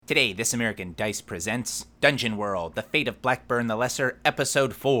Today, This American Dice presents Dungeon World, The Fate of Blackburn the Lesser,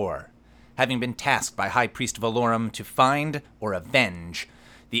 Episode 4. Having been tasked by High Priest Valorum to find or avenge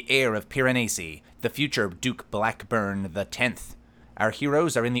the heir of Piranesi, the future Duke Blackburn the 10th, our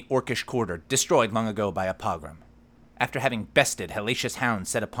heroes are in the Orcish Quarter, destroyed long ago by a pogrom. After having bested hellacious hounds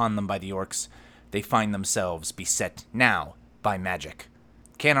set upon them by the orcs, they find themselves beset now by magic.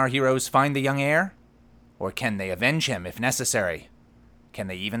 Can our heroes find the young heir? Or can they avenge him if necessary? Can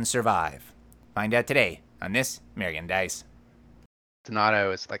they even survive? Find out today on This American Dice.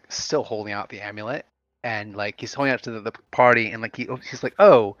 Donato is like still holding out the amulet, and like he's holding out to the party, and like he's like,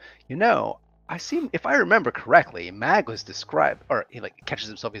 oh, I seem, if I remember correctly, Mag was described, or he like catches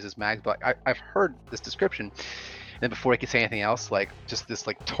himself, he says Mag, but I've heard this description. And then before he could say anything else, like just this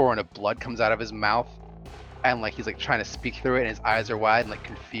like torrent of blood comes out of his mouth, and like he's like trying to speak through it, and his eyes are wide and like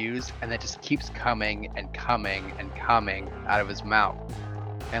confused, and that just keeps coming and coming and coming out of his mouth.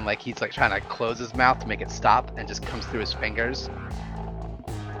 And like he's like trying to close his mouth to make it stop, and just comes through his fingers.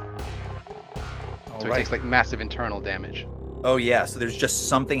 So he takes like massive internal damage. Oh yeah, so there's just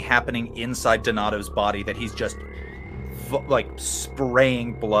something happening inside Donato's body that he's just like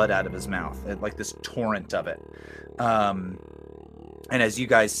spraying blood out of his mouth, like this torrent of it. And as you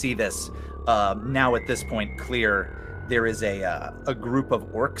guys see this, now at this point clear, there is a group of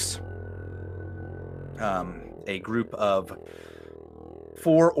orcs, a group of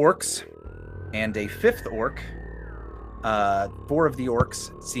 4 orcs and a 5th orc. 4 of the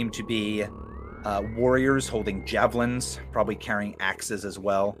orcs seem to be warriors holding javelins, probably carrying axes as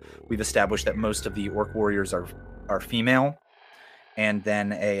well. We've established that most of the orc warriors are female, and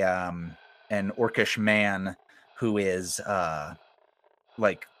then an orcish man who is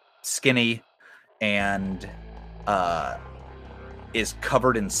like skinny and is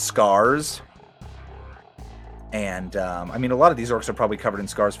covered in scars. And I mean, a lot of these orcs are probably covered in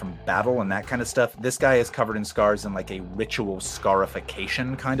scars from battle and that kind of stuff. This guy is covered in scars in like a ritual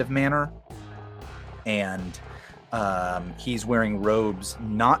scarification kind of manner. And he's wearing robes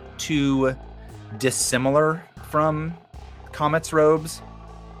not too dissimilar from Comet's robes,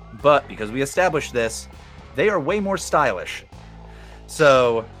 but because we established this, they are way more stylish.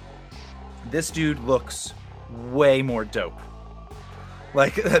 So this dude looks way more dope.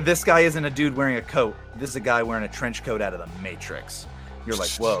 Like, this guy isn't a dude wearing a coat. This is a guy wearing a trench coat out of the Matrix. You're like,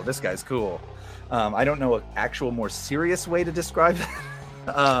 whoa, this guy's cool. I don't know an actual more serious way to describe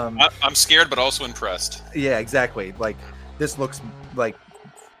that. I'm scared, but also impressed. Yeah, exactly. Like, this looks like,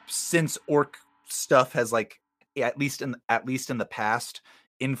 since orc stuff has like, at least in the past,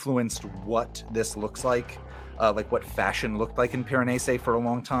 influenced what this looks like what fashion looked like in Piranesi for a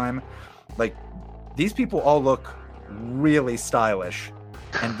long time. Like, these people all look really stylish,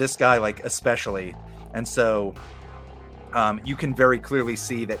 and this guy like especially. And so you can very clearly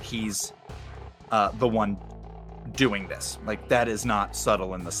see that he's the one doing this. Like, that is not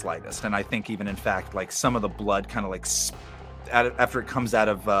subtle in the slightest. And I think even in fact, like, some of the blood kind of like after it comes out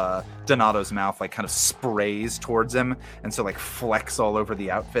of Donato's mouth, like kind of sprays towards him, and so like flecks all over the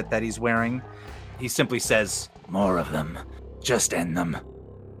outfit that he's wearing. He simply says, "More of them. Just end them."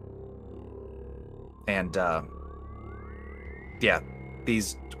 And yeah,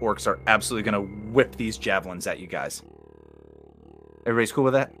 these orcs are absolutely going to whip these javelins at you guys. Everybody's cool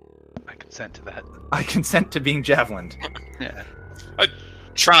with that? I consent to that. I consent to being javelined. Yeah. I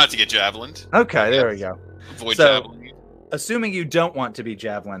try not to get javelined. Okay, there we go. Avoid So, javelin. assuming you don't want to be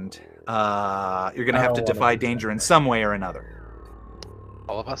javelined, you're going to have to defy danger in some way or another.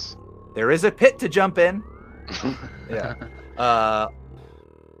 All of us? There is a pit to jump in. Yeah.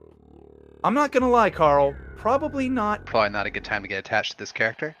 I'm not going to lie, Carl. Probably not. Probably not a good time to get attached to this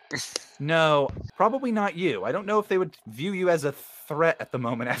character. No, probably not you. I don't know if they would view you as a threat at the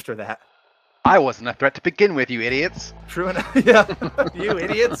moment after that. I wasn't a threat to begin with, you idiots. True enough. Yeah, you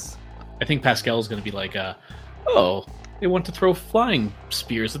idiots. I think Pascal's going to be like, oh, they want to throw flying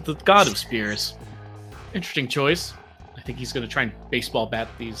spears at the god of spears. Interesting choice. I think he's going to try and baseball bat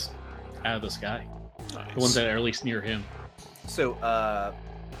these out of the sky. Nice. The ones that are at least near him. So,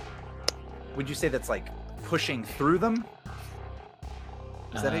 would you say that's like pushing through them?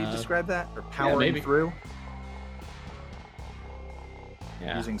 Is that how you describe that? Or powering maybe. through?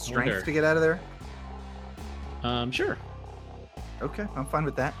 Yeah, Using I strength wonder. to get out of there? Sure. Okay, I'm fine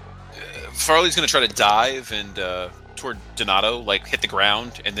with that. Farley's going to try to dive and toward Donato, like hit the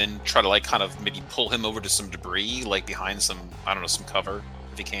ground, and then try to like kind of maybe pull him over to some debris, like behind some, I don't know, some cover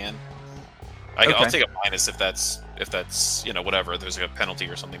if he can. I'll take a minus if that's whatever. There's like a penalty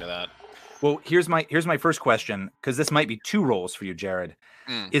or something to that. Well, here's my first question, because this might be 2 roles for you, Jared.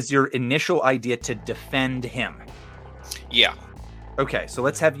 Is your initial idea to defend him? Yeah. Okay, so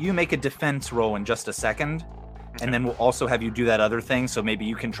let's have you make a defense roll in just a second, and then we'll also have you do that other thing, so maybe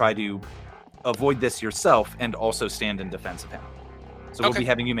you can try to avoid this yourself and also stand in defense of him. So we'll Okay. be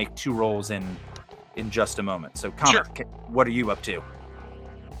having you make 2 rolls in just a moment. So, Comet, what are you up to?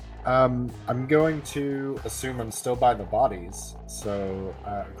 I'm going to assume I'm still by the bodies, so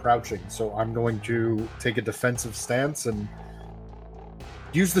crouching. So I'm going to take a defensive stance and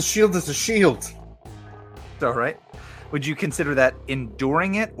use the shield as a shield. All right. Would you consider that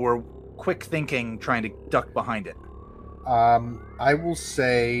enduring it or quick thinking, trying to duck behind it? I will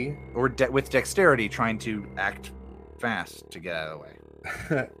say, Or with dexterity, trying to act fast to get out of the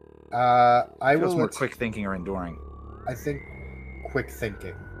way? I Feels will. more quick thinking or enduring. I think quick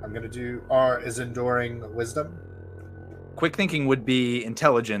thinking. I'm gonna do. Or is enduring wisdom? Quick thinking would be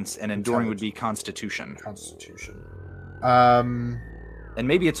intelligence, and enduring would be constitution. Constitution. And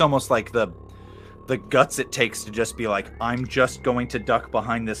maybe it's almost like the guts it takes to just be like, I'm just going to duck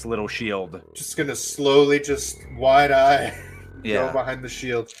behind this little shield. Just gonna slowly, just wide eye, Yeah. go behind the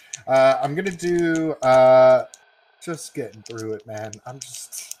shield. I'm gonna do. Just getting through it, man. I'm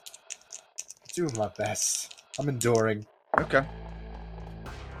just doing my best. I'm enduring. Okay.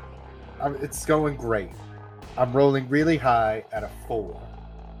 It's going great. I'm rolling really high at a 4.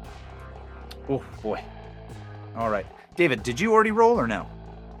 Oh boy. All right, David, did you already roll or no?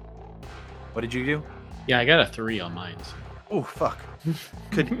 What did you do? Yeah, I got a 3 on mine. So. Oh fuck.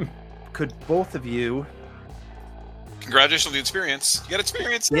 Could both of you? Congratulations on the experience. You got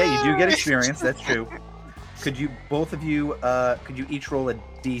experience. Yeah, you do get Yay! experience. That's true. Could you both of you? Could you each roll a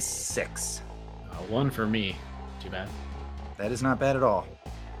d6? 1 for me. Too bad. That is not bad at all.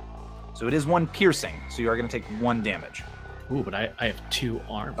 So it is 1 piercing. So you are going to take 1 damage. Ooh, but I have 2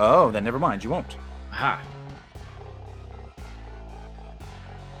 arms. Oh, then never mind. You won't. Aha.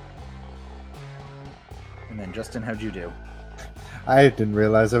 And then Justin, how'd you do? I didn't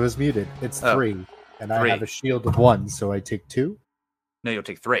realize I was muted. It's Oh, 3, and I 3. have a shield of 1, so I take 2. No, you'll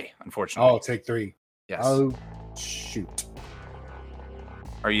take 3. Oh, Unfortunately. I'll take 3. Yes. Oh, shoot.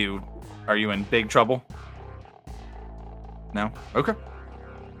 Are you in big trouble? No. Okay.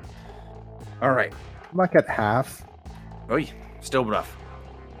 All right. I'm like at half. Oh, still rough.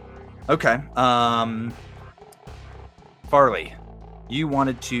 Okay. Farley, you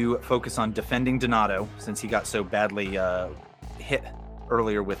wanted to focus on defending Donato since he got so badly hit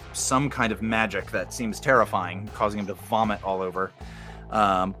earlier with some kind of magic that seems terrifying, causing him to vomit all over,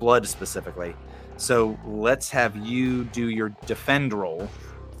 blood specifically. So let's have you do your defend roll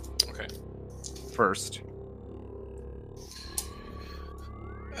Okay. first.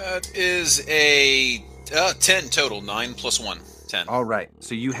 That is a 10 total. 9 plus 1. 10. All right.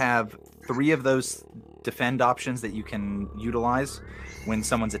 So you have 3 of those defend options that you can utilize when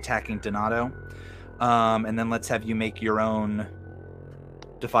someone's attacking Donato. And then let's have you make your own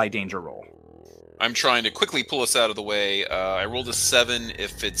defy danger roll. I'm trying to quickly pull us out of the way. I rolled a 7.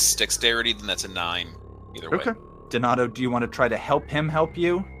 If it's dexterity, then that's a 9. Either way. Okay. Donato, do you want to try to help him help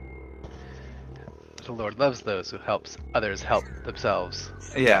you? The Lord loves those who helps others help themselves.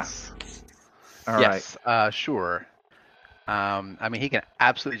 Yeah. Yes. All right. Yes. Sure. I mean, he can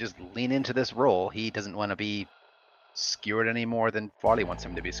absolutely just lean into this role. He doesn't want to be skewered any more than Farley wants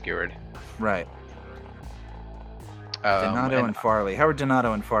him to be skewered. Right. Donato and Farley. How are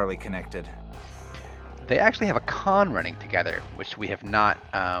Donato and Farley connected? They actually have a con running together, which we have not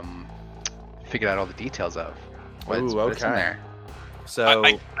figured out all the details of. But it's in okay. there. So,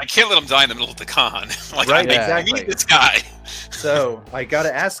 I can't let him die in the middle of the con. Like, Right, I exactly. need this guy. so I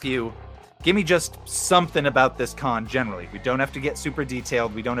gotta ask you, give me just something about this con generally. We don't have to get super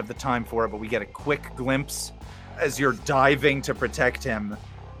detailed. We don't have the time for it, but we get a quick glimpse as you're diving to protect him.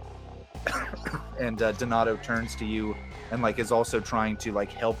 And Donato turns to you and is also trying to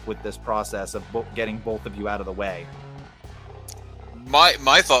help with this process of getting both of you out of the way.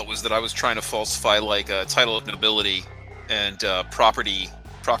 My thought was that I was trying to falsify a title of nobility and property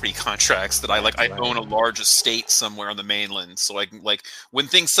contracts that I own a large estate somewhere on the mainland, so I can when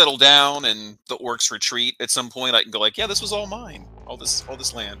things settle down and the orcs retreat at some point, I can go yeah, this was all mine, all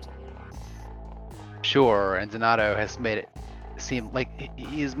this land. Sure, and Donato has made it seem like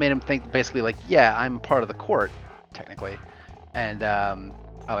he's made him think basically yeah, I'm part of the court technically, and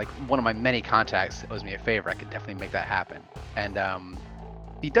one of my many contacts owes me a favor. I could definitely make that happen, and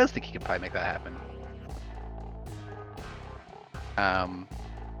he does think he could probably make that happen.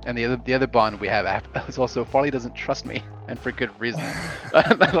 And the other bond we have is also Farley doesn't trust me, and for good reason. I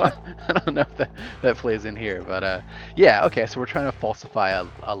don't know if that plays in here, but yeah, okay. So we're trying to falsify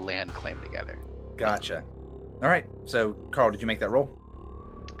a land claim together. Gotcha. All right. So, Carl, did you make that roll?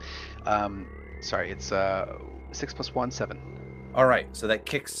 Sorry, it's 6 + 1, 7. All right, so that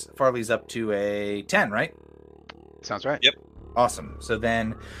kicks Farley's up to a 10, right? Sounds right. Yep. Awesome. So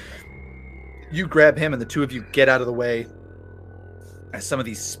then you grab him, and the two of you get out of the way as some of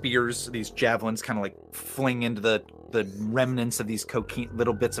these spears, these javelins, kind of like fling into the remnants of these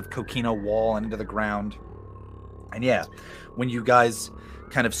little bits of coquina wall and into the ground. And yeah, when you guys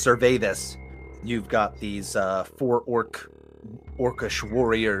kind of survey this, you've got these 4 orcish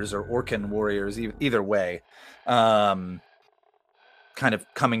warriors or Orcan warriors, either way, kind of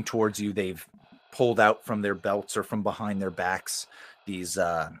coming towards you. They've pulled out from their belts or from behind their backs these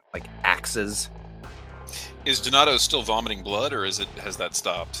like axes. Is Donato still vomiting blood, or has that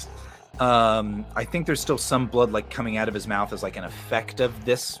stopped? I think there's still some blood like coming out of his mouth as like an effect of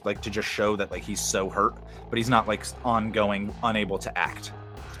this, like to just show that like he's so hurt, but he's not like ongoing, unable to act.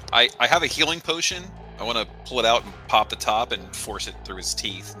 I have a healing potion. I want to pull it out and pop the top and force it through his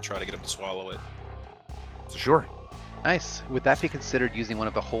teeth and try to get him to swallow it. Sure. Nice. Would that be considered using one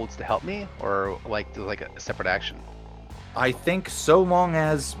of the holds to help me, or like a separate action? I think so long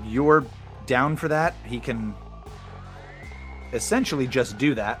as you're down for that, he can essentially just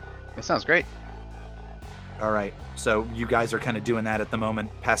do that. That sounds great. All right. So you guys are kind of doing that at the moment.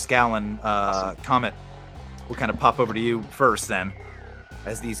 Pascal and Awesome. Comet will kind of pop over to you first then,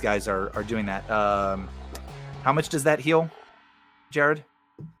 as these guys are doing that. How much does that heal, Jared?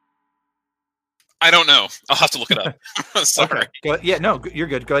 I don't know. I'll have to look it up. Sorry. Okay. Yeah, no, you're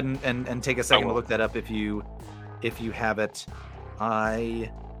good. Go ahead and take a second to will. look that up if you have it.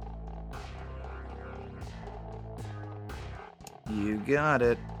 You got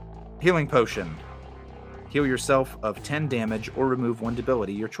it. Healing potion. Heal yourself of 10 damage or remove 1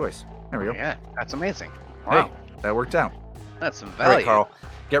 debility, your choice. There we go. Yeah, that's amazing. Hey, Wow, that worked out. that's some All right, value. Carl.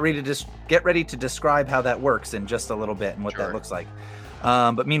 Get ready to describe how that works in just a little bit and what that Sure. looks like.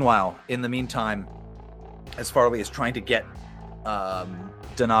 But meanwhile, in the meantime, as Farley is trying to get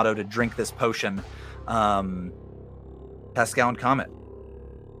Donato to drink this potion, Pascal and Comet,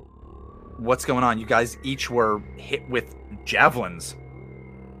 what's going on? You guys each were hit with javelins,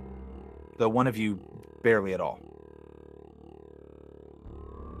 though one of you barely at all.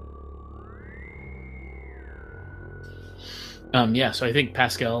 Yeah, so I think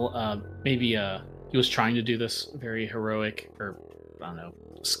Pascal, maybe he was trying to do this very heroic, or I don't know,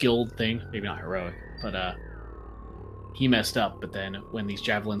 skilled thing. Maybe not heroic, but he messed up. But then when these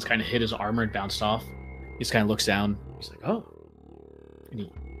javelins kind of hit his armor and bounced off, he just kind of looks down. He's like, "Oh," and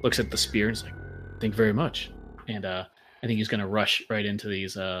he looks at the spear and he's like, "Thank you very much." And I think he's gonna rush right into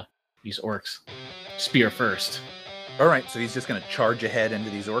these orcs, spear first. All right, so he's just going to charge ahead into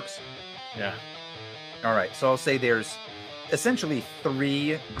these orcs. Yeah. All right, so I'll say there's essentially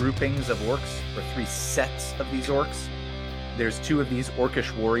 3 groupings of orcs, or 3 sets of these orcs. There's 2 of these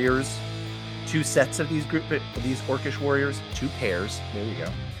orcish warriors, 2 sets of these orcish warriors, 2 pairs. There you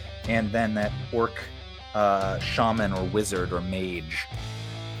go. And then that orc shaman or wizard or mage,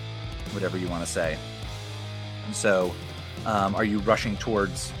 whatever you want to say. And so, are you rushing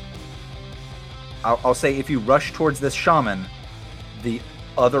towards? I'll say if you rush towards this shaman, the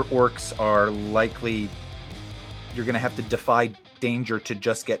other orcs are likely. You're going to have to defy danger to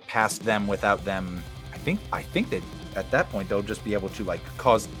just get past them without them. I think that at that point they'll just be able to like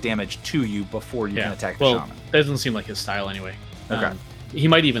cause damage to you before you can attack the well, shaman. that doesn't seem like his style anyway. Okay. He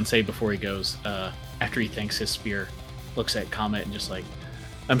might even say before he goes, after he thanks his spear, looks at Comet and just like,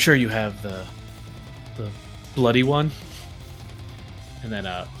 "I'm sure you have the bloody one," and then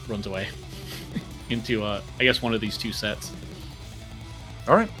runs away into I guess one of these 2 sets.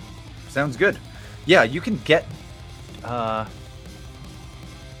 All right, sounds good. Yeah, you can get.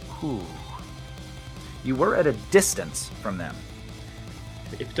 You were at a distance from them.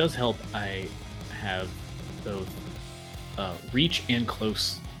 If it does help, I have both reach and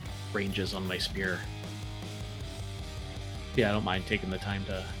close ranges on my spear. Yeah, I don't mind taking the time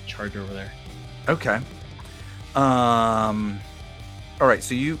to charge over there. Okay. All right,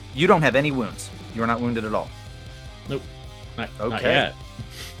 so you don't have any wounds. You're not wounded at all. Nope. Not Okay. yet.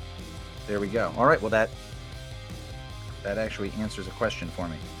 There we go. All right, well that actually answers a question for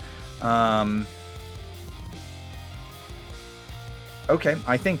me. Okay,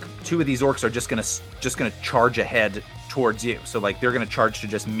 I think 2 of these orcs are just gonna charge ahead towards you. So like they're gonna charge to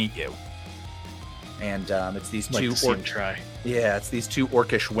just meet you. And it's these Like 2 to see him try. Yeah, it's these 2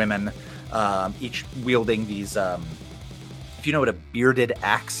 orcish women, each wielding these. If you know what a bearded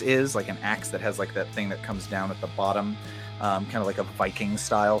axe is, like an axe that has like that thing that comes down at the bottom, kind of like a Viking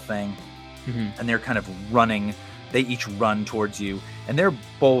style thing. Mm-hmm. And they're kind of running. They each run towards you, and they're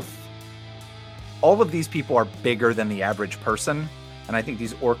both. All of these people are bigger than the average person, and I think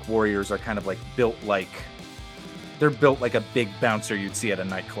these orc warriors are kind of like built like they're built like a big bouncer you'd see at a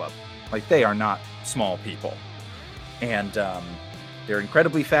nightclub. Like, they are not small people. And they're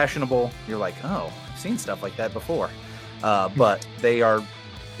incredibly fashionable. You're like, oh, I've seen stuff like that before. But they are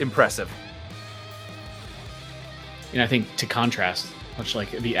impressive. And I think to contrast, much like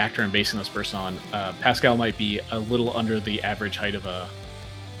the actor I'm basing this person on, Pascal might be a little under the average height of a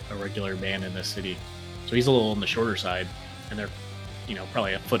regular man in this city. So he's a little on the shorter side, and they're,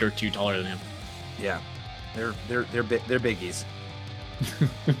 probably a foot or two taller than him. Yeah, they're biggies.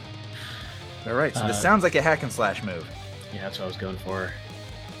 All right, so this sounds like a hack and slash move. Yeah, that's what I was going for.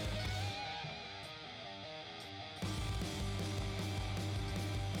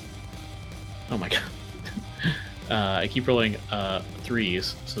 Oh my god. I keep rolling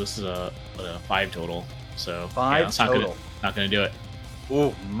threes, so this is a 5 total. So 5 it's total. Not gonna do it.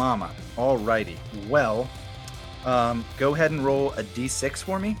 Oh, mama. Alrighty. Well, go ahead and roll a d6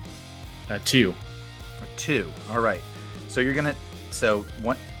 for me. 2. 2. All right. So you're gonna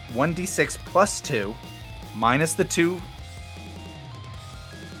one d6 plus 2 minus the 2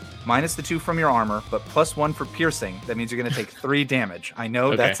 from your armor, but plus 1 for piercing. That means you're gonna take 3 damage. I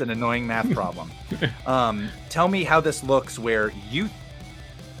know that's an annoying math problem. Tell me how this looks. Where you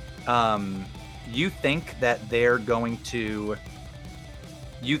think that they're going to.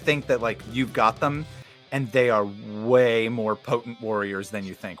 You think that, like, you've got them, and they are way more potent warriors than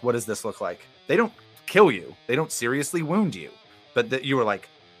you think. What does this look like? They don't kill you. They don't seriously wound you. But you were like,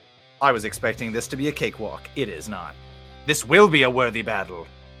 I was expecting this to be a cakewalk. It is not. This will be a worthy battle.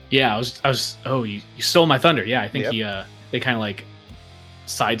 Yeah, I was. Oh, you stole my thunder. Yeah, I think they kind of like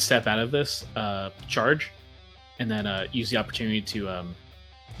sidestep out of this charge, and then use the opportunity to,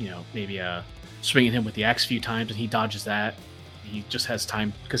 maybe swing at him with the axe a few times, and he dodges that. He just has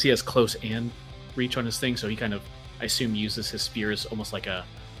time because he has close and reach on his thing, so he kind of, I assume, uses his spears almost like a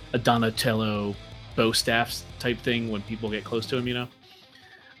Donatello bow staff type thing when people get close to him,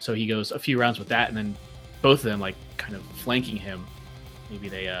 So he goes a few rounds with that, and then both of them like kind of flanking him. Maybe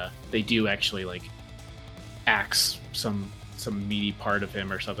they do actually like axe some meaty part of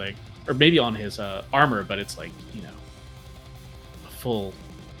him or something, or maybe on his armor, but it's like a full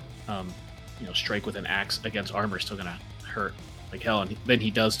strike with an axe against armor is still gonna hurt like hell. And then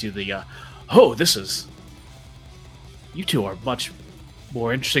he does do the you two are much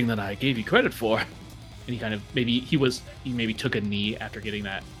more interesting than I gave you credit for. And he kind of he took a knee after getting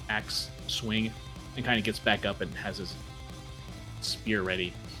that axe swing, and kind of gets back up and has his spear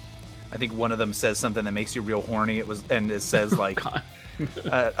ready. I think one of them says something that makes you real horny. It says like,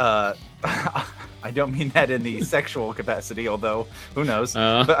 I don't mean that in the sexual capacity, although who knows.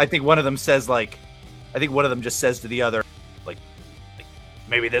 But I think one of them says just says to the other, like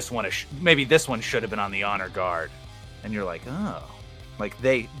maybe this one should have been on the honor guard, and you're like, oh, like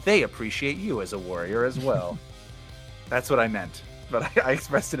they appreciate you as a warrior as well. That's what I meant, but I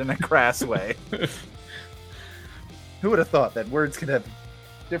expressed it in a crass way. Who would have thought that words could have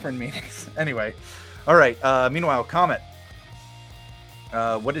different meanings? Anyway, all right. Meanwhile, Comet,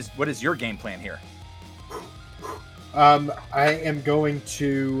 what is your game plan here? I am going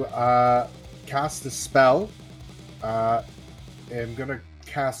to cast a spell. I'm going to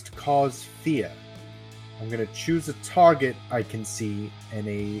cast Cause Fear. I'm going to choose a target I can see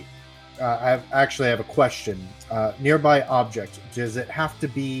in I have a question. Nearby object. Does it have to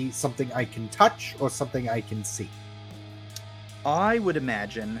be something I can touch or something I can see? I would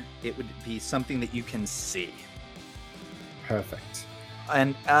imagine it would be something that you can see. Perfect.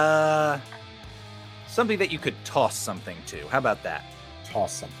 And something that you could toss something to. How about that?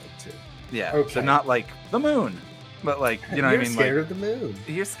 Toss something to. Yeah. Okay. So not like the moon, but like, you know what I mean? You're scared like, of the moon.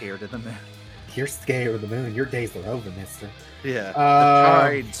 You're scared of the moon. You're scared of the moon. Your days are over, mister. Yeah. The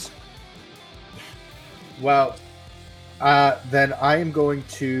tides. Well, then I am going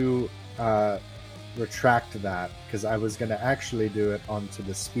to retract that, because I was going to actually do it onto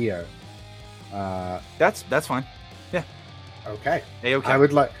the spear. That's fine. Yeah. Okay.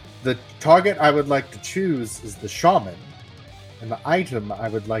 A-okay. The target I would like to choose is the shaman, and the item I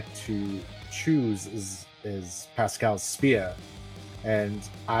would like to choose is Pascal's spear. And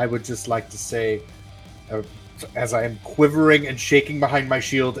I would just like to say, as I am quivering and shaking behind my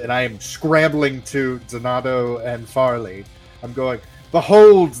shield, and I am scrambling to Donato and Farley, I'm going,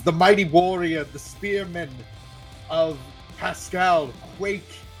 behold, the mighty warrior, the spearman of Pascal,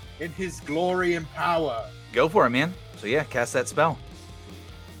 quake in his glory and power. Go for it, man. So yeah, cast that spell.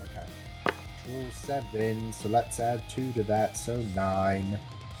 Okay. Roll 7, so let's add 2 to that, so 9.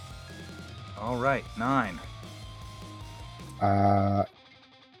 All right, 9.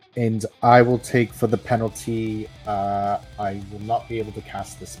 And I will take for the penalty, I will not be able to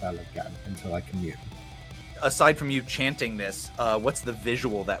cast the spell again until I commune. aside from you chanting this, what's the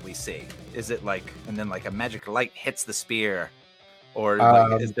visual that we see? Is it like, and then like a magic light hits the spear, or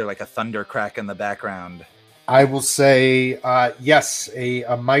like, is there like a thunder crack in the background? I will say, yes,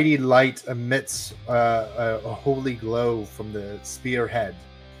 a mighty light emits a holy glow from the spearhead,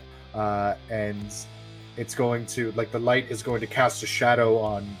 and it's going to, like, the light is going to cast a shadow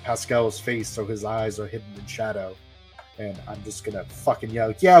on Pascal's face, so his eyes are hidden in shadow. And I'm just gonna fucking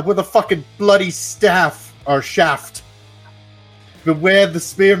yell, yeah, with a fucking bloody staff or shaft. Beware the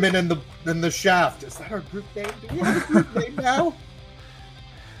spearman and the shaft. Is that our group name? Do we have a group name now?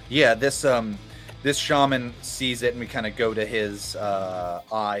 Yeah, this shaman sees it, and we kind of go to his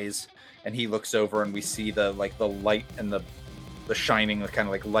eyes, and he looks over, and we see the light and the shining, the kind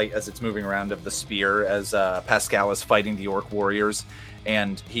of like light as it's moving around of the spear as Pascal is fighting the orc warriors,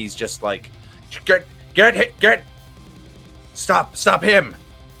 and he's just like, get. Stop him!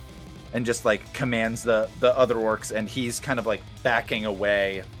 And just like commands the other orcs, and he's kind of like backing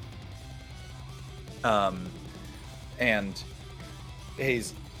away. And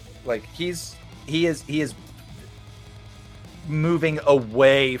he's like he is moving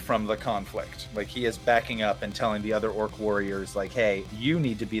away from the conflict. Like he is backing up and telling the other orc warriors, like, hey, you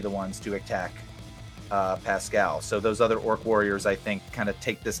need to be the ones to attack Pascal. So those other orc warriors, I think, kind of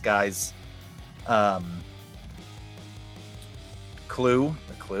take this guy's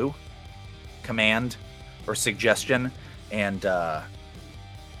command or suggestion, and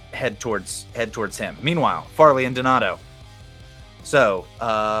head towards him. Meanwhile, Farley and Donato. So,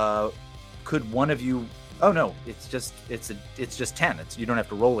 could one of you? Oh no, it's just 10. You don't have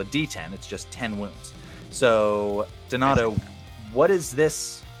to roll a d10. It's just 10 wounds. So, Donato, what is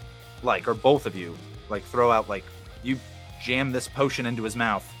this like? Or both of you, like, throw out, like, you jam this potion into his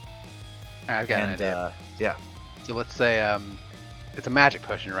mouth. I've got an idea. Yeah. So let's say it's a magic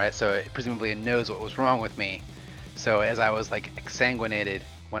potion, right? So presumably it knows what was wrong with me. So as I was like exsanguinated,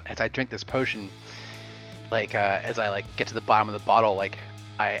 as I drink this potion, like as I like get to the bottom of the bottle, like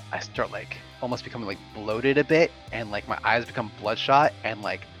I start like almost becoming like bloated a bit, and like my eyes become bloodshot, and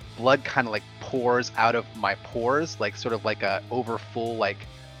like blood kind of like pours out of my pores, like sort of like a overfull like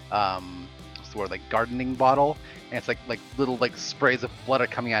what's the word, like gardening bottle, and it's like little like sprays of blood are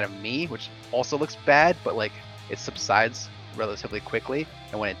coming out of me, which also looks bad, but like it subsides relatively quickly,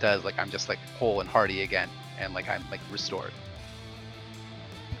 and when it does, like I'm just like whole and hearty again, and like I'm like restored.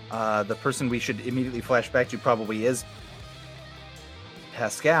 The person we should immediately flash back to probably is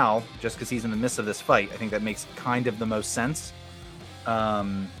Pascal, just because he's in the midst of this fight. I think that makes kind of the most sense.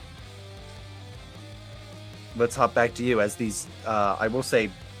 Let's hop back to you as these I will say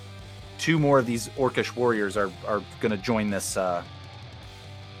 2 more of these orcish warriors are going to join this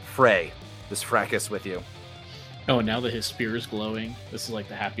fray, this fracas with you. Oh, now that his spear is glowing, this is like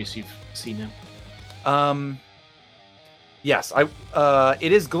the happiest you've seen him. Yes,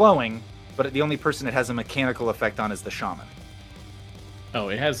 it is glowing, but the only person it has a mechanical effect on is the shaman. Oh,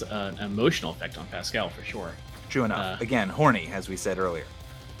 it has an emotional effect on Pascal for sure. True enough. Again, horny, as we said earlier.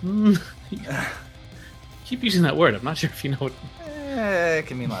 Keep using that word. I'm not sure if you know what. It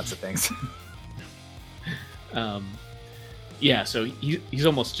can mean lots of things. Yeah, so he's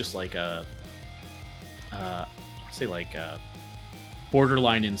almost just like a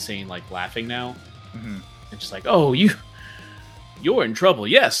borderline insane, like laughing now. Mm-hmm. And just like, oh, you're in trouble.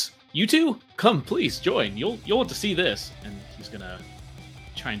 Yes, you too. Come, please join. You'll want to see this. And he's gonna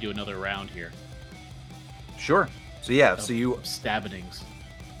try and do another round here. Sure. So yeah, so you stabbings.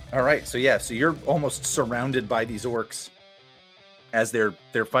 All right. So yeah, so you're almost surrounded by these orcs as they're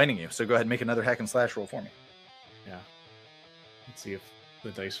fighting you. So go ahead and make another hack and slash roll for me. Yeah. Let's see if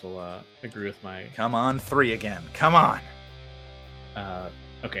the dice will agree with my. Come on, 3 again. Come on.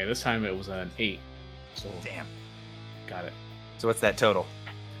 Okay, this time it was an 8. So damn. Got it. So what's that total?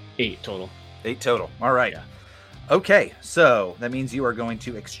 8 total. 8 total. All right. Yeah. Okay, so that means you are going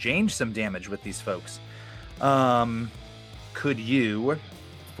to exchange some damage with these folks. Could you,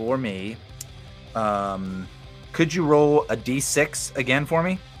 for me, could you roll a d6 again for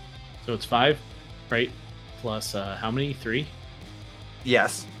me? So it's 5, right? Plus how many? 3?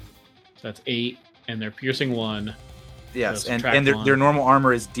 Yes. So that's 8, and they're piercing 1. Yes, so and their normal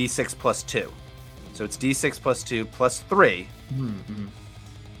armor is d6 plus 2. So it's d6 plus 2 plus 3 Mm-hmm.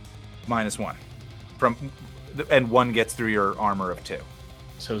 minus 1. And 1 gets through your armor of 2.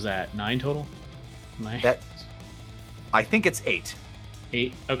 So is that 9 total? I think it's 8.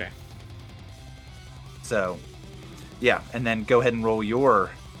 8? Okay. So, yeah, and then go ahead and roll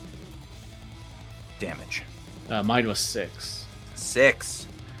your damage. Mine was 6. 6.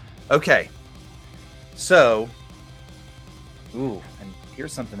 Okay. So, ooh, and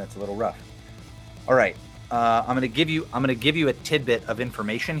here's something that's a little rough. All right. I'm gonna give you a tidbit of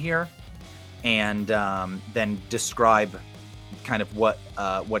information here, and then describe kind of what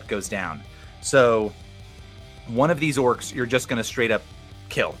goes down. So, one of these orcs you're just gonna straight up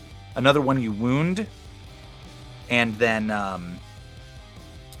kill. Another one you wound, and then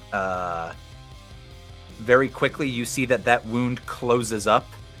very quickly you see that wound closes up,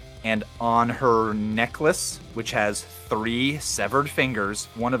 and on her necklace, which has 3 severed fingers,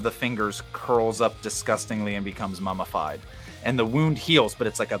 one of the fingers curls up disgustingly and becomes mummified. And the wound heals, but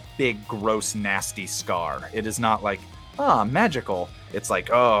it's like a big, gross, nasty scar. It is not like, magical. It's like,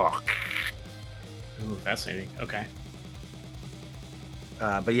 oh. Ooh, fascinating. Okay.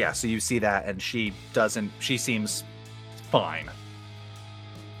 But yeah, so you see that, and she seems fine.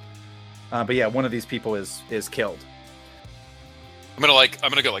 But yeah, one of these people is killed. I'm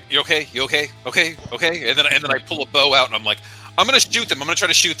gonna go like, you okay? You okay? Okay? Okay? And then I pull a bow out and I'm like, I'm gonna shoot them. I'm gonna try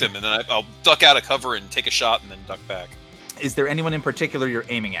to shoot them, and then I'll duck out of cover and take a shot and then duck back. Is there anyone in particular you're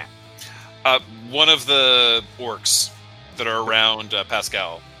aiming at? One of the orcs that are around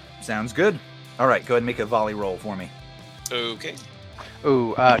Pascal. Sounds good. All right, go ahead and make a volley roll for me. Okay.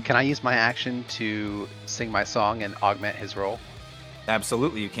 Ooh, can I use my action to sing my song and augment his roll?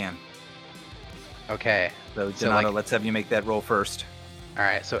 Absolutely, you can. Okay. So, So, Donato, like- let's have you make that roll first. All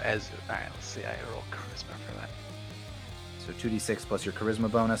right. So let's see. I roll charisma for that. So 2d6 plus your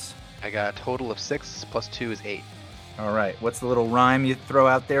charisma bonus. I got a total of 6 plus 2 is 8. All right, what's the little rhyme you throw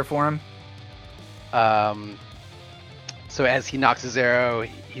out there for him? So as he knocks his arrow,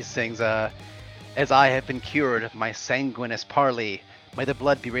 he sings, "As I have been cured of my sanguineous parley, may the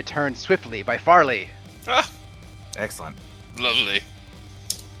blood be returned swiftly by Farley." Ah, Excellent. lovely.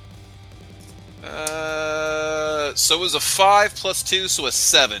 So it was a 5 plus 2, so a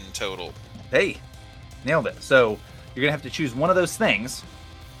 7 total. Hey, nailed it. So you're gonna have to choose one of those things.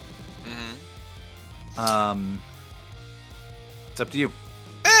 Mm-hmm. It's up to you.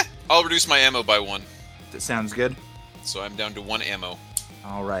 I'll reduce my ammo by 1, That sounds good. so I'm down to 1 ammo.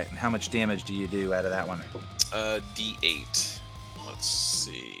 All right, and how much damage do you do out of that one? D8. Let's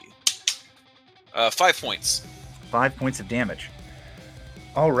see. 5 points. 5 points of damage.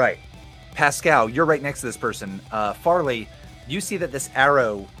 All right. Pascal, you're right next to this person. Farley, you see that this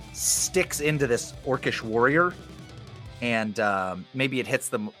arrow sticks into this orcish warrior, and maybe it hits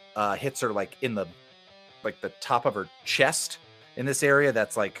her like in the top of her chest in this area.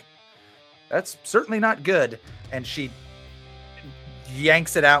 That's certainly not good. And she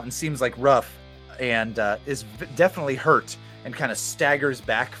yanks it out and seems like rough, and is definitely hurt, and kind of staggers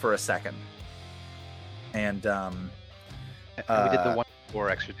back for a second. And We did the 1d4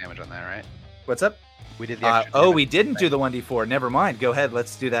 extra damage on that, right? what's up? We did the extra damage. We didn't do the 1d4. Never mind. Go ahead.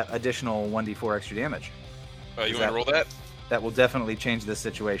 Let's do that additional 1d4 extra damage. You Is want to that- roll that? That will definitely change this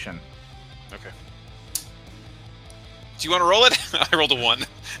situation. Okay. Do you want to roll it? I rolled a 1.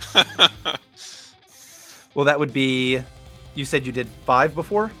 Well, that would be. You said you did 5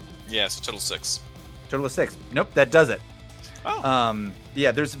 before? Yeah, so total 6. Total of 6. Nope, that does it. Oh.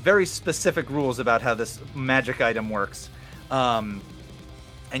 Yeah, there's very specific rules about how this magic item works. And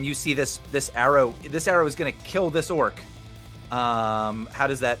you see this arrow. This arrow is going to kill this orc. And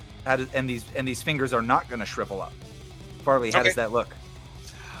these fingers are not going to shrivel up. Farley, how Okay. does that look?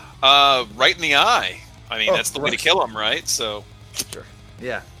 Right in the eye. I mean, Oh, that's the way to right. kill him, right? So, Sure.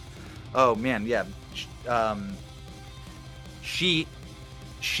 Yeah. Oh man, yeah.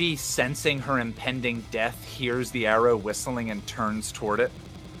 She sensing her impending death, hears the arrow whistling and turns toward it.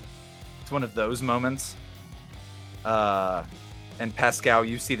 It's one of those moments. And Pascal,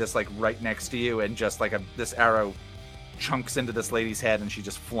 you see this like right next to you, and just like this arrow chunks into this lady's head, and she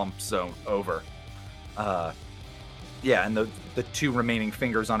just flumps over. Yeah, and the 2 remaining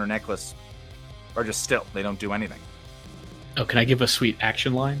fingers on her necklace are just still. They don't do anything. Oh, can I give a sweet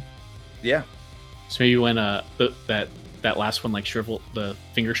action line? Yeah. So maybe when that last one the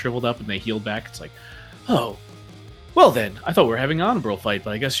finger shriveled up and they healed back, it's like, oh, well then, I thought we were having an honorable fight,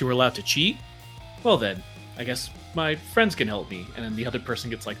 but I guess you were allowed to cheat? Well then, I guess my friends can help me. And then the other person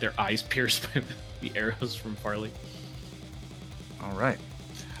gets like their eyes pierced by the arrows from Farley. All right.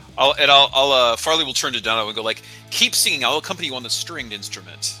 Farley will turn to Dono and go like, keep singing, I'll accompany you on the stringed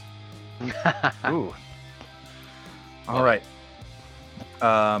instrument. Ooh. All right.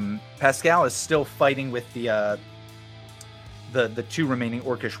 Pascal is still fighting with the 2 remaining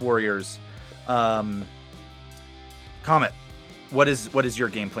orcish warriors. Comet, what is your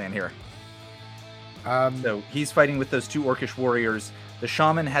game plan here? So he's fighting with those 2 orcish warriors. The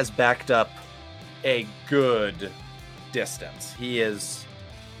shaman has backed up a good distance. He has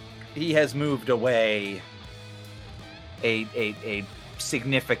moved away a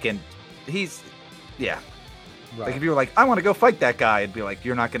significant. Right. Like if you were like, I want to go fight that guy, it'd be like,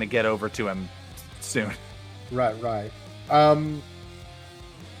 you're not going to get over to him soon. Right.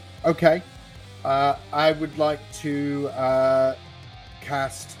 Okay. I would like to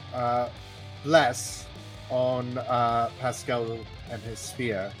cast Bless on Pascal and his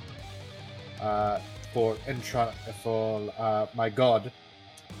spear for my god,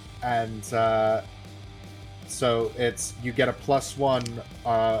 and so it's you get a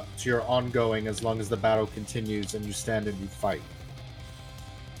 +1 to your ongoing as long as the battle continues and you stand and you fight.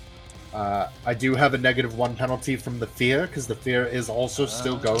 I do have a -1 penalty from the fear because the fear is also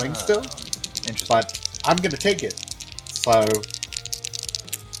still going still. Interesting. But I'm gonna take it. So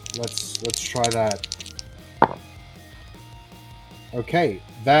let's try that. Okay,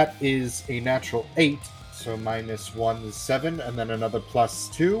 that is a natural 8. So -1 is 7, and then another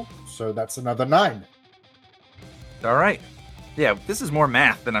 +2. So that's another 9. All right. Yeah, this is more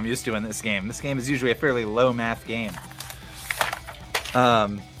math than I'm used to in this game. This game is usually a fairly low math game.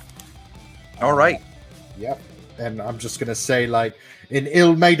 All right. Yep. And I'm just gonna say, like, in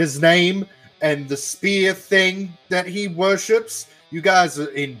Ilmaida's name and the spear thing that he worships, you guys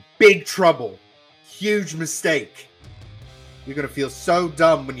are in big trouble. Huge mistake. You're gonna feel so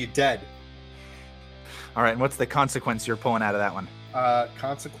dumb when you're dead. All right. And what's the consequence you're pulling out of that one?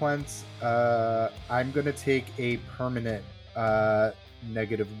 Consequence, I'm gonna take a permanent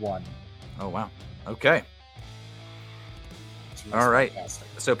 -1. Oh, wow. Okay. So All right. fantastic.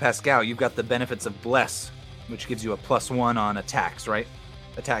 So, Pascal, you've got the benefits of Bless, which gives you a +1 on attacks, right?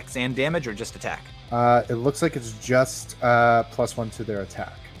 Attacks and damage, or just attack? It looks like it's just +1 to their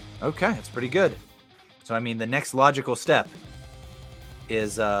attack. Okay, that's pretty good. So, I mean, the next logical step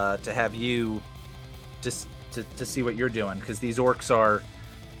is to have you just to see what you're doing, because these orcs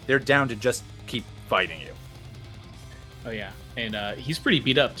they're down to just keep fighting you. Oh yeah, and he's pretty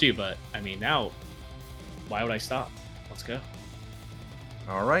beat up too. But I mean, now, why would I stop? Let's go.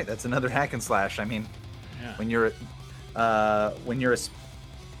 All right, that's another hack and slash. I mean, Yeah. when you're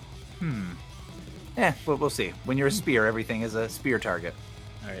we'll see. When you're a spear, everything is a spear target.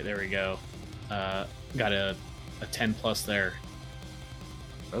 All right, there we go. Got a 10+ there.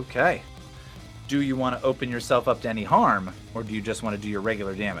 Okay. Do you want to open yourself up to any harm, or do you just want to do your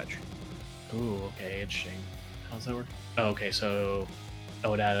regular damage? Ooh, okay, interesting. How does that work? Oh, okay, so I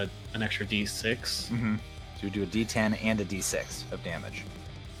would add an extra D6. Mm-hmm. So you do a D10 and a D6 of damage.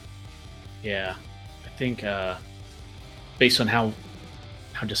 Yeah, I think based on how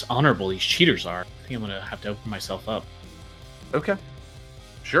dishonorable these cheaters are, I think I'm gonna have to open myself up. Okay.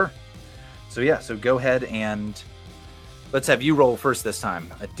 Sure. So yeah, so go ahead and let's have you roll first this time.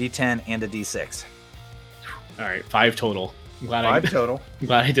 A D10 and a D6. All right, 5 total. I'm glad 5 total. I'm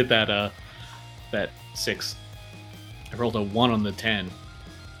glad I did that 6. I rolled a 1 on the 10.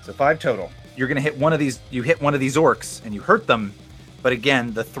 So 5 total. You're gonna hit one of these. You hit one of these orcs and you hurt them, but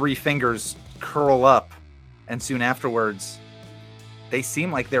again, the 3 fingers curl up, and soon afterwards, they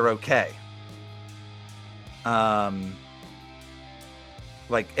seem like they're okay.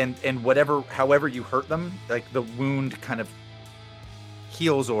 Like and however you hurt them, like the wound kind of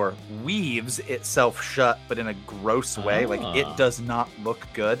heals or weaves itself shut, but in a gross way. Like it does not look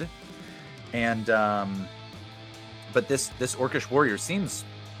good. And but this orcish warrior seems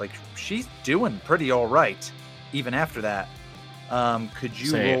like she's doing pretty all right, even after that. Could you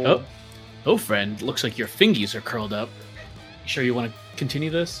Say, roll? oh, friend, looks like your fingies are curled up. You sure you want to continue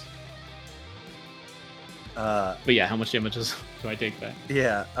this? But yeah, how much damages do I take back?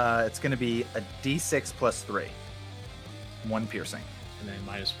 Yeah, it's going to be a D6 plus 3. 1 piercing. And then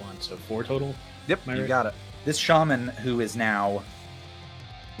 -1, so 4 total? Yep, Am I you right? got it. This shaman, who is now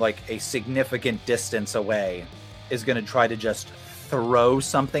like a significant distance away, is going to try to just throw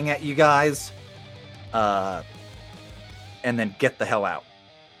something at you guys and then get the hell out.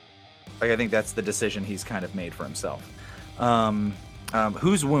 Like, I think that's the decision he's kind of made for himself.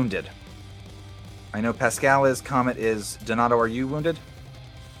 Who's wounded? I know Pascal is. Comet is. Donato, are you wounded?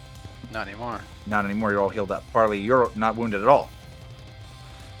 Not anymore. Not anymore. You're all healed up. Barley, you're not wounded at all.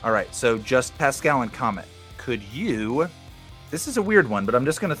 All right. So just Pascal and Comet. Could you? This is a weird one, but I'm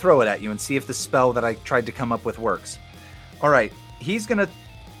just going to throw it at you and see if the spell that I tried to come up with works. All right. He's going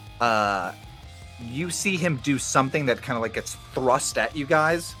to. You see him do something that kind of like gets thrust at you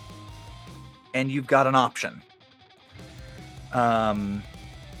guys, and you've got an option.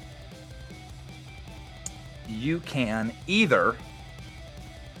 You can either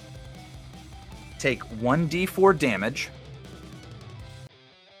take 1d4 damage,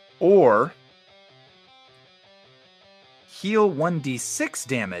 or heal 1d6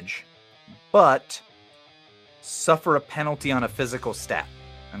 damage, but suffer a penalty on a physical stat.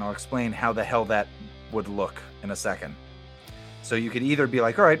 And I'll explain how the hell that would look in a second. So you could either be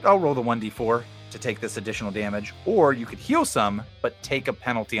like, all right, I'll roll the 1d4 to take this additional damage, or you could heal some, but take a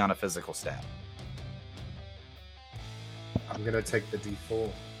penalty on a physical stat. I'm gonna take the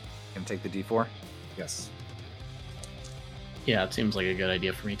D4. Can take the d4? Yes. Yeah, it seems like a good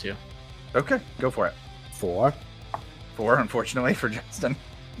idea for me too. Okay, go for it. 4. 4, unfortunately, for Justin.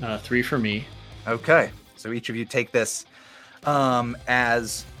 3 for me. Okay, so each of you take this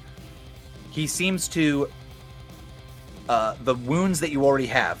as he seems to... the wounds that you already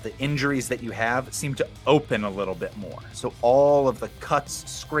have, the injuries that you have, seem to open a little bit more. So all of the cuts,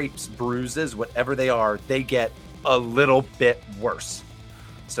 scrapes, bruises, whatever they are, they get a little bit worse.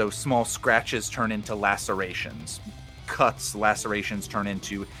 So small scratches turn into lacerations. Cuts, lacerations turn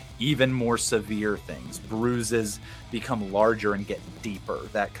into even more severe things. Bruises become larger and get deeper,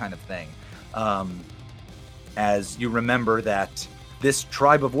 that kind of thing. As you remember that this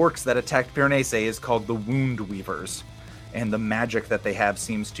tribe of orcs that attacked Piranesi is called the Wound Weavers, and the magic that they have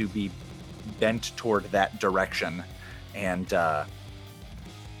seems to be bent toward that direction. And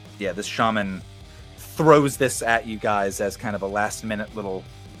this shaman throws this at you guys as kind of a last-minute little,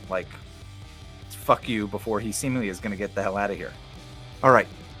 like, fuck you before he seemingly is going to get the hell out of here. All right,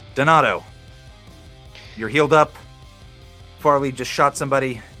 Donato, you're healed up. Farley just shot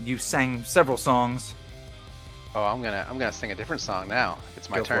somebody. You sang several songs. Oh, I'm gonna sing a different song now. It's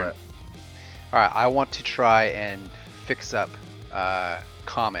my Go turn. for it. All right, I want to try and fix up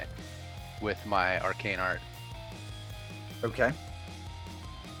Comet with my arcane art. Okay.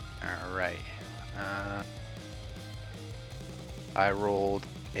 All right. I rolled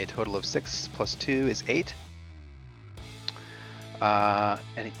a total of 6 plus 2 is 8.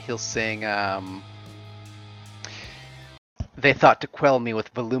 And he'll sing. They thought to quell me with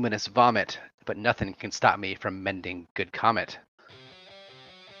voluminous vomit, but nothing can stop me from mending good Comet.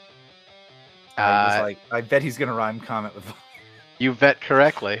 I bet he's gonna rhyme Comet with. You vet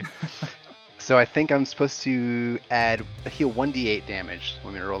correctly. So I think I'm supposed to heal 1d8 damage.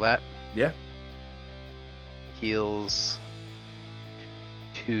 Want me to roll that? Yeah. Heals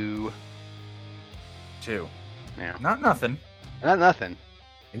 2. 2. Yeah. Not nothing. Not nothing.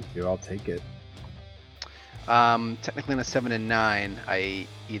 Thank you. I'll take it. Technically on a 7 and 9, I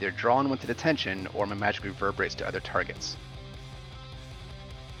either draw unwanted attention or my magic reverberates to other targets.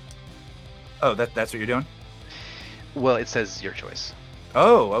 Oh, that's what you're doing? Well, it says your choice.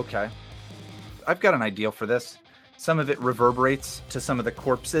 Oh, okay. I've got an idea for this. Some of it reverberates to some of the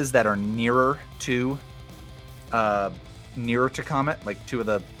corpses that are nearer to Comet, like 2 of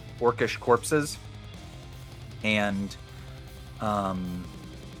the orcish corpses. And I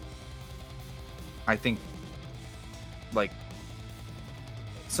think like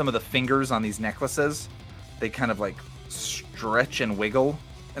some of the fingers on these necklaces, they kind of like stretch and wiggle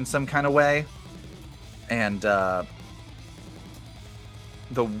in some kind of way. And the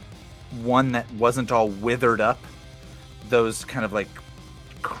one that wasn't all withered up, those kind of like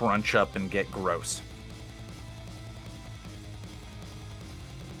crunch up and get gross.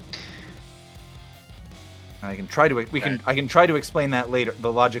 And I can try to I can try to explain that later,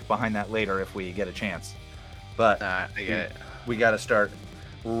 the logic behind that later if we get a chance. But I get it. We got to start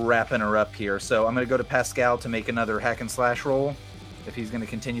wrapping her up here. So I'm going to go to Pascal to make another hack and slash roll, if he's going to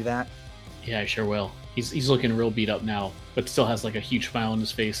continue that. Yeah, I sure will. He's looking real beat up now, but still has like a huge smile on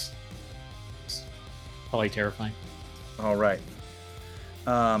his face. It's probably terrifying. All right.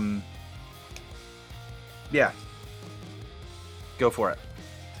 Yeah. Go for it.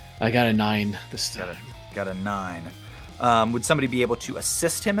 I got a 9 this time. Got a 9. Would somebody be able to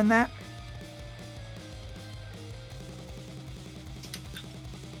assist him in that?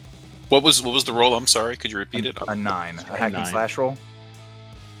 What was the roll? I'm sorry. Could you repeat it? A 9. A hack and 9. slash roll?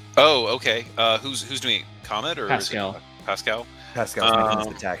 Oh, okay. Who's doing it? Comet or Pascal? Is it Pascal. Pascal's making his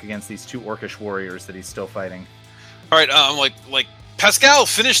attack against these 2 orcish warriors that he's still fighting. All right. Like Pascal,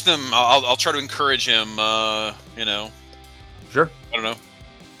 finish them. I'll try to encourage him. Sure. I don't know.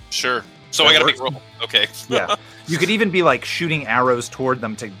 Sure. So That I got to works. make a roll. Okay. Yeah. You could even be like shooting arrows toward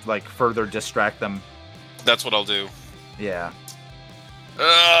them to like further distract them. That's what I'll do. Yeah.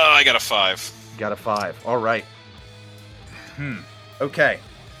 I got a 5. Got a 5. All right. Okay.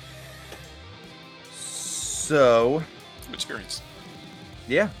 So, Experience.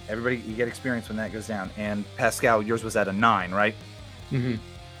 yeah, everybody, you get experience when that goes down. And Pascal, yours was at a 9, right? Mm-hmm.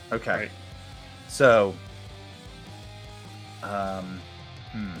 Okay. Right. So,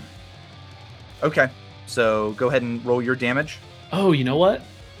 okay. So go ahead and roll your damage. Oh, you know what?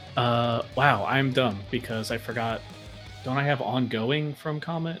 Wow, I'm dumb because I forgot. Don't I have ongoing from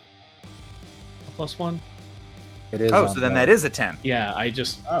Comet? A +1? It is. Oh, so then that is a 10. Yeah, I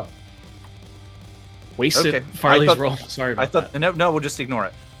just. Oh. Wasted Okay. Farley's I thought- roll. Sorry I about thought no, we'll just ignore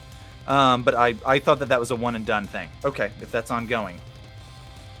it. But I thought that was a one and done thing. Okay, if that's ongoing,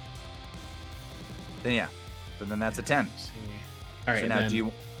 then yeah, so then that's a 10. that. All right. So now, then,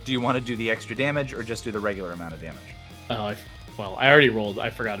 do you want to do the extra damage or just do the regular amount of damage? well, I already rolled. I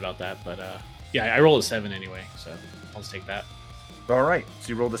forgot about that, but yeah, I rolled a 7 anyway, so I'll just take that. All right, so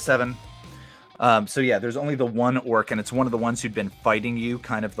you rolled a 7. So yeah, there's only the one orc, and it's one of the ones who'd been fighting you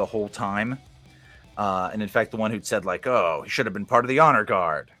kind of the whole time. And in fact, the one who'd said like, "Oh, he should have been part of the honor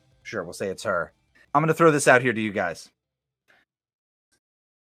guard." Sure, we'll say it's her. I'm gonna throw this out here to you guys.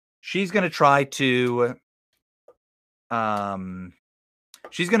 She's gonna try to,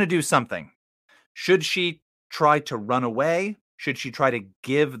 she's gonna do something. Should she try to run away? Should she try to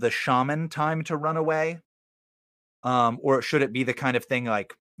give the shaman time to run away? Or should it be the kind of thing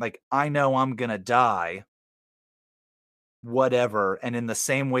like I know I'm gonna die, whatever, and in the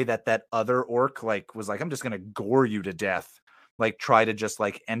same way that other orc like was like, I'm just gonna gore you to death, like try to just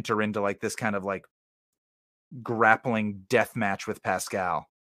like enter into like this kind of like grappling death match with Pascal.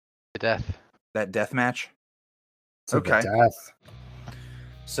 The death. That death match. To the Okay. death.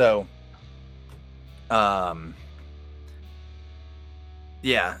 So,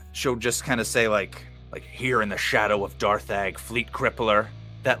 yeah, she'll just kind of say like here in the shadow of Darthag, Fleet Crippler,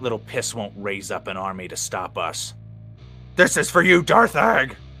 that little piss won't raise up an army to stop us. This is for you,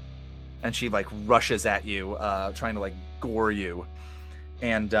 Darthag! And she like rushes at you, trying to like gore you.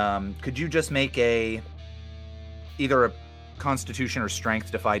 And could you just make either a Constitution or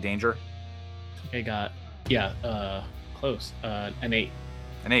Strength defy danger? I got close. An 8.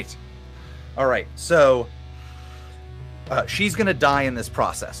 An 8. All right, so she's gonna die in this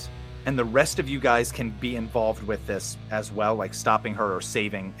process, and the rest of you guys can be involved with this as well, like stopping her or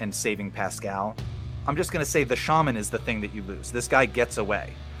saving Pascal. I'm just gonna say the shaman is the thing that you lose. This guy gets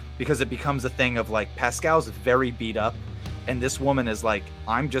away because it becomes a thing of like Pascal's very beat up, and this woman is like,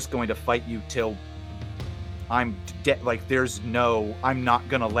 I'm just going to fight you till I'm dead. Like I'm not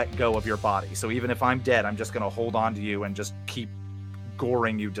gonna let go of your body. So even if I'm dead, I'm just gonna hold on to you and just keep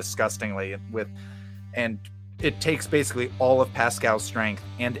goring you disgustingly and it takes basically all of Pascal's strength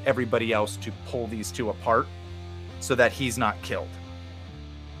and everybody else to pull these two apart so that he's not killed.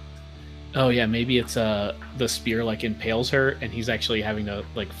 Oh yeah, maybe it's the spear like impales her, and he's actually having to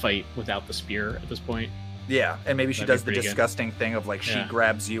like fight without the spear at this point. Yeah, and maybe she That'd be does the pretty good. disgusting thing of like she Yeah.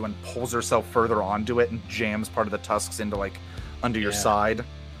 grabs you and pulls herself further onto it and jams part of the tusks into like under your Yeah. side.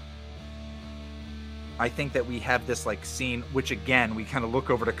 I think that we have this like scene, which again we kind of look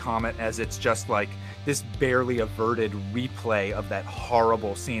over to Comet as it's just like this barely averted replay of that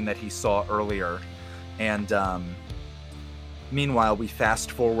horrible scene that he saw earlier. And meanwhile, we fast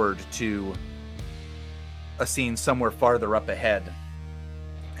forward to a scene somewhere farther up ahead,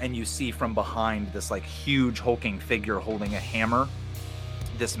 and you see from behind this like huge hulking figure holding a hammer,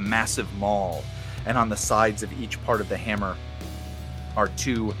 this massive maul, and on the sides of each part of the hammer are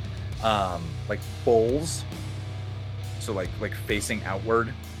two like bowls, so like facing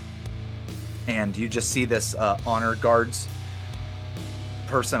outward, and you just see this honor guards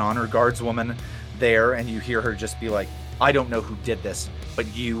woman there, and you hear her just be like, I don't know who did this, but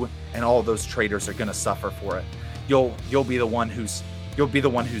you and all those traitors are gonna suffer for it. You'll be the one who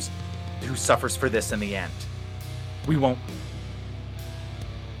suffers for this in the end. We'll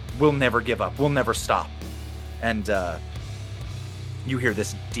never give up. We'll never stop. And you hear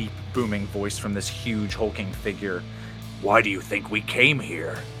this deep booming voice from this huge hulking figure. Why do you think we came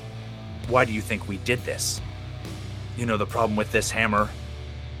here? Why do you think we did this? You know the problem with this hammer?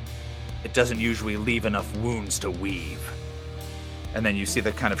 It doesn't usually leave enough wounds to weave. And then you see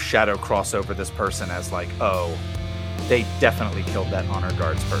the kind of shadow cross over this person as like, oh, they definitely killed that honor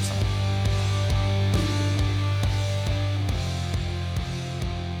guards person.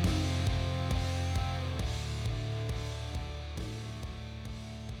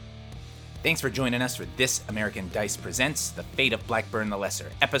 Thanks for joining us for This American Dice Presents The Fate of Blackburn the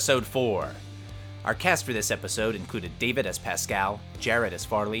Lesser, Episode 4. Our cast for this episode included David as Pascal, Jared as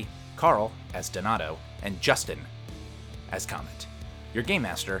Farley, Carl as Donato, and Justin as Comet. Your Game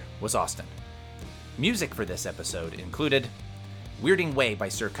Master was Austin. Music for this episode included Weirding Way by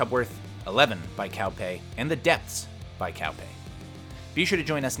Sir Cubworth, 11 by Cowpay, and The Depths by Cowpay. Be sure to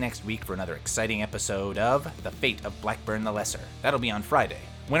join us next week for another exciting episode of The Fate of Blackburn the Lesser. That'll be on Friday,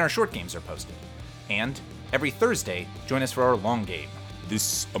 when our short games are posted. And every Thursday, join us for our long game,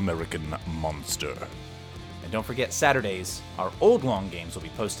 This American Monster. And don't forget Saturdays, our old long games will be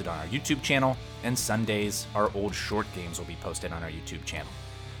posted on our YouTube channel, and Sundays, our old short games will be posted on our YouTube channel.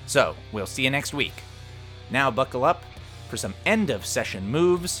 So, we'll see you next week. Now buckle up for some end of session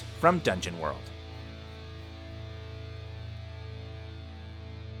moves from Dungeon World.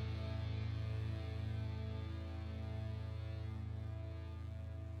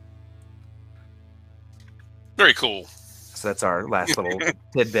 Very cool. So that's our last little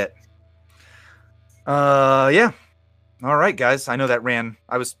tidbit. Yeah. All right, guys. I know that ran.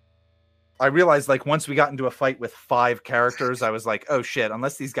 I realized like once we got into a fight with 5 characters, I was like, oh shit,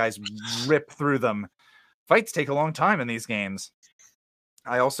 unless these guys rip through them, fights take a long time in these games.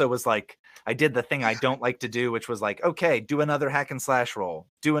 I also was like, I did the thing I don't like to do, which was like, okay, do another hack and slash roll,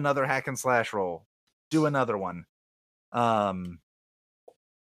 do another hack and slash roll, do another one. But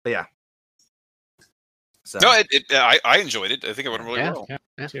yeah. So No, I enjoyed it. I think it went really well.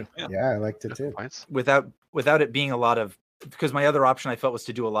 Yeah, too. Yeah, I liked it too. Points. without it being a lot of, because my other option I felt was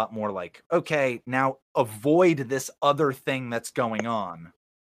to do a lot more like, okay, now avoid this other thing that's going on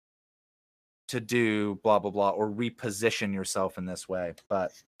to do blah blah blah, or reposition yourself in this way.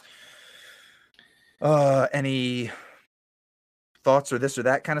 But any thoughts or this or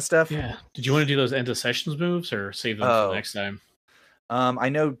that kind of stuff? Yeah. Did you want to do those end of sessions moves or save them for next time? I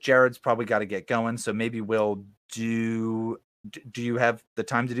know Jared's probably got to get going, so maybe we'll do. Do you have the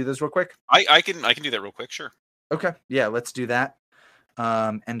time to do this real quick? I can do that real quick. Sure. Okay, yeah, let's do that.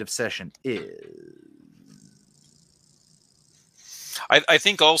 End of session is. I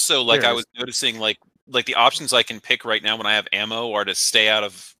think also like There it I was noticing like the options I can pick right now when I have ammo are to stay out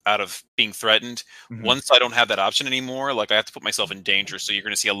of being threatened. Mhm. Once I don't have that option anymore, like I have to put myself in danger. So you're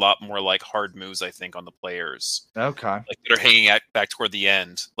going to see a lot more like hard moves, I think, on the players. Okay. Like that are hanging back toward the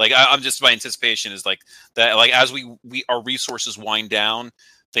end. Like I'm just, my anticipation is like that. Like as we our resources wind down,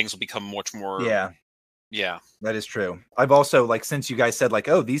 things will become much more. Yeah, that is true. I've also like, since you guys said like,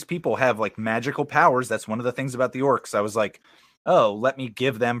 oh, these people have like magical powers. That's one of the things about the orcs. I was like, oh, let me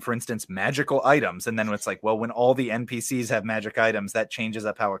give them, for instance, magical items. And then it's like, well, when all the NPCs have magic items, that changes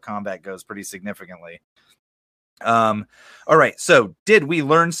up how a combat goes pretty significantly. All right. So did we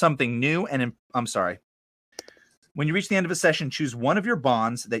learn something new? And I'm sorry. When you reach the end of a session, choose one of your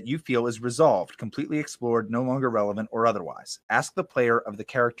bonds that you feel is resolved, completely explored, no longer relevant, or otherwise. Ask the player of the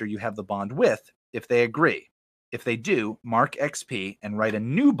character you have the bond with if they agree. If they do, mark XP and write a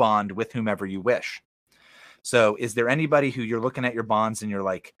new bond with whomever you wish. So is there anybody who you're looking at your bonds and you're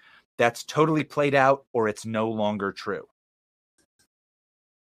like, that's totally played out, or it's no longer true?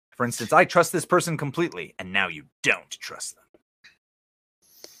 For instance, I trust this person completely, and now you don't trust them.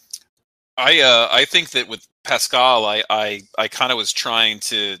 I think that with Pascal, I kind of was trying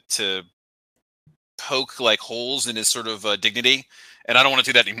to poke like holes in his sort of dignity, and I don't want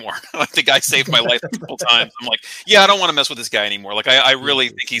to do that anymore. I think I saved my life a couple times. I'm like, yeah, I don't want to mess with this guy anymore. Like I really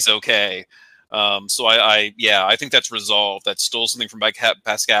think he's okay. So I think that's resolved. That stole something from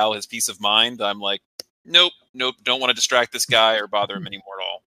Pascal, his peace of mind. I'm like, nope, don't want to distract this guy or bother him anymore at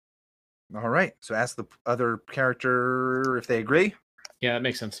all. All right. So ask the other character if they agree. Yeah, that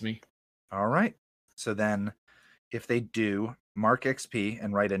makes sense to me. All right. So then if they do, mark XP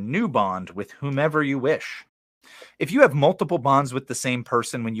and write a new bond with whomever you wish. If you have multiple bonds with the same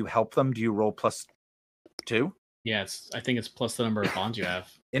person when you help them, do you roll +2? Yeah, I think it's plus the number of bonds you have.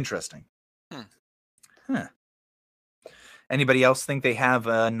 Interesting. Huh. Anybody else think they have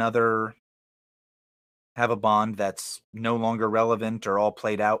a bond that's no longer relevant or all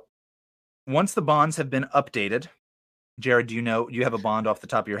played out? Once the bonds have been updated, Jared, do you have a bond off the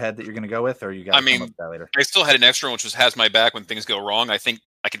top of your head that you're going to go with, or you got to come up with that later? I still had an extra one, which has my back when things go wrong. I think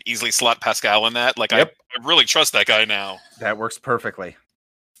I can easily slot Pascal in that. Like, yep. I really trust that guy now. That works perfectly.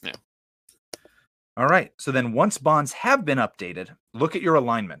 Yeah. All right. So then once bonds have been updated, look at your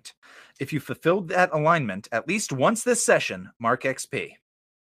alignment. If you fulfilled that alignment at least once this session, mark XP.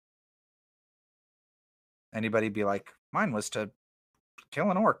 Anybody be like, mine was to kill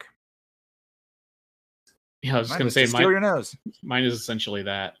an orc. Yeah, I was just going to say, steal your nose. Mine is essentially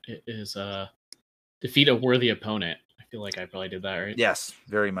that. It is defeat a worthy opponent. I feel like I probably did that, right? Yes,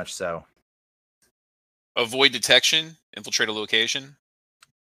 very much so. Avoid detection, infiltrate a location.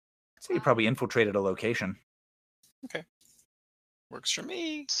 I'd say you probably infiltrated a location. Okay. Works for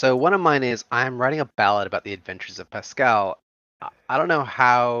me. So one of mine is I'm writing a ballad about the adventures of Pascal. I don't know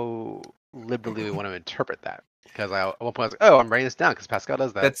how liberally we want to interpret that, because at one point I was like, oh, I'm writing this down because Pascal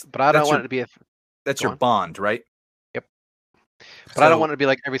does that. But I don't want it to be that's your bond, right? Yep. But I don't want it to be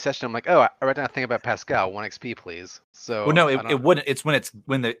like every session I'm like, oh, I write down a thing about Pascal, 1 XP, please. So well, no, it wouldn't. It's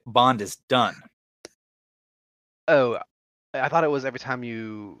when the bond is done. Oh, I thought it was every time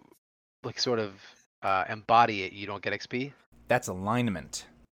you like sort of embody it, you don't get XP. That's alignment.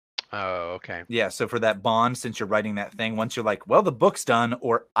 Oh, okay. Yeah, so for that bond, since you're writing that thing, once you're like, well, the book's done,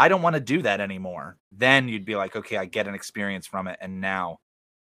 or I don't want to do that anymore, then you'd be like, okay, I get an experience from it, and now.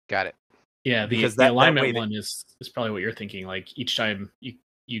 Got it. Yeah, the alignment one is probably what you're thinking. Like each time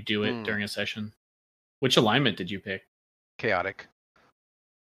you do it during a session. Which alignment did you pick? Chaotic.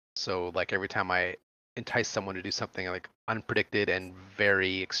 So like every time I entice someone to do something like unpredicted and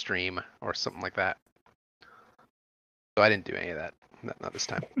very extreme or something like that. So I didn't do any of that. Not this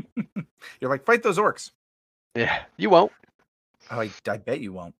time. You're like, fight those orcs. Yeah, you won't. Oh, I bet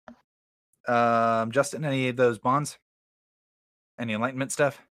you won't. Justin, any of those bonds? Any enlightenment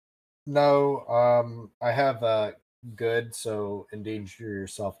stuff? No, I have good, so endanger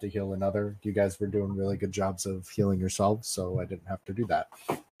yourself to heal another. You guys were doing really good jobs of healing yourselves, so I didn't have to do that.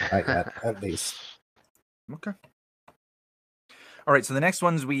 At least. Okay. All right, so the next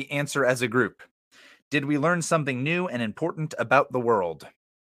ones we answer as a group. Did we learn something new and important about the world?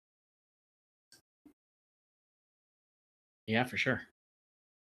 Yeah, for sure.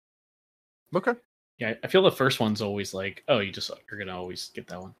 Okay. Yeah, I feel the first one's always like, oh, you're gonna always get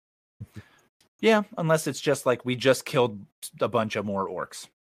that one. Yeah, unless it's just like we just killed a bunch of more orcs.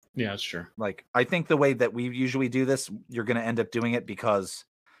 Yeah, that's true. Like, I think the way that we usually do this, you're going to end up doing it because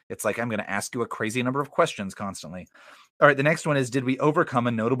it's like I'm going to ask you a crazy number of questions constantly. All right, the next one is, did we overcome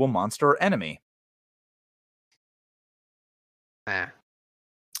a notable monster or enemy?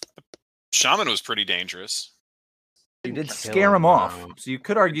 Shaman was pretty dangerous. You did Kill scare him off. no. So you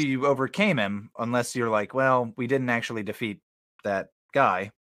could argue you overcame him, unless you're like, well, we didn't actually defeat that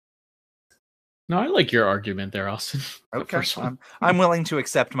guy. No, I like your argument there, Austin. The Okay, first one. I'm willing to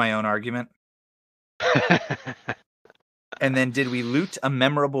accept my own argument. And then, did we loot a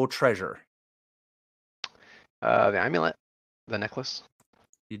memorable treasure? The amulet, the necklace.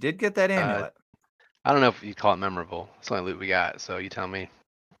 You did get that amulet. I don't know if you call it memorable. It's the only loot we got, so you tell me.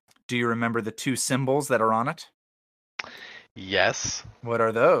 Do you remember the 2 symbols that are on it? Yes. What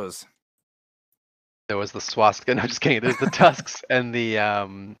are those? There was the swastika. No, just kidding. There's the tusks and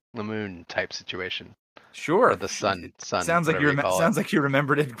the moon type situation. Sure. Or the sun. Sounds like whatever call it. sounds like you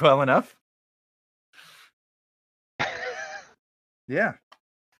remembered it well enough. Yeah.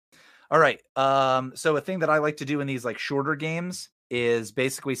 All right. So a thing that I like to do in these like shorter games is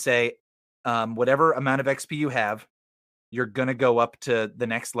basically say, whatever amount of XP you have, you're gonna go up to the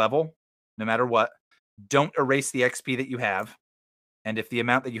next level, no matter what. Don't erase the XP that you have. And if the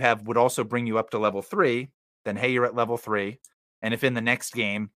amount that you have would also bring you up to level 3, then hey, you're at level 3. And if in the next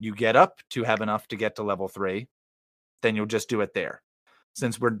game you get up to have enough to get to level 3, then you'll just do it there.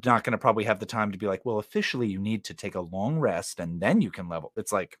 Since we're not going to probably have the time to be like, well, officially you need to take a long rest and then you can level.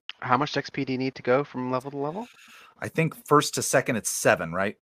 It's like, How much XP do you need to go from level to level? I think first to second it's 7,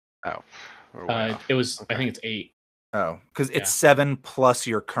 right? Oh. we're way off. It was. Okay. I think it's 8. Oh, because it's Yeah. 7 plus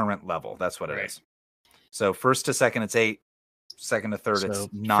your current level. That's what it Right. is. So first to second it's 8. Second to third So, it's for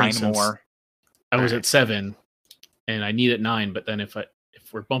 9 instance, more. I was Alright. at 7, and I need at 9. But then if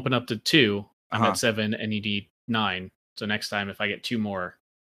we're bumping up to 2, I'm Uh-huh. at 7, and you need 9. So next time, if I get 2 more,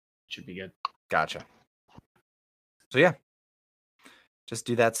 it should be good. Gotcha. So yeah, just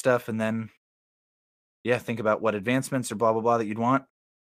do that stuff and then, yeah, think about what advancements or blah, blah, blah that you'd want.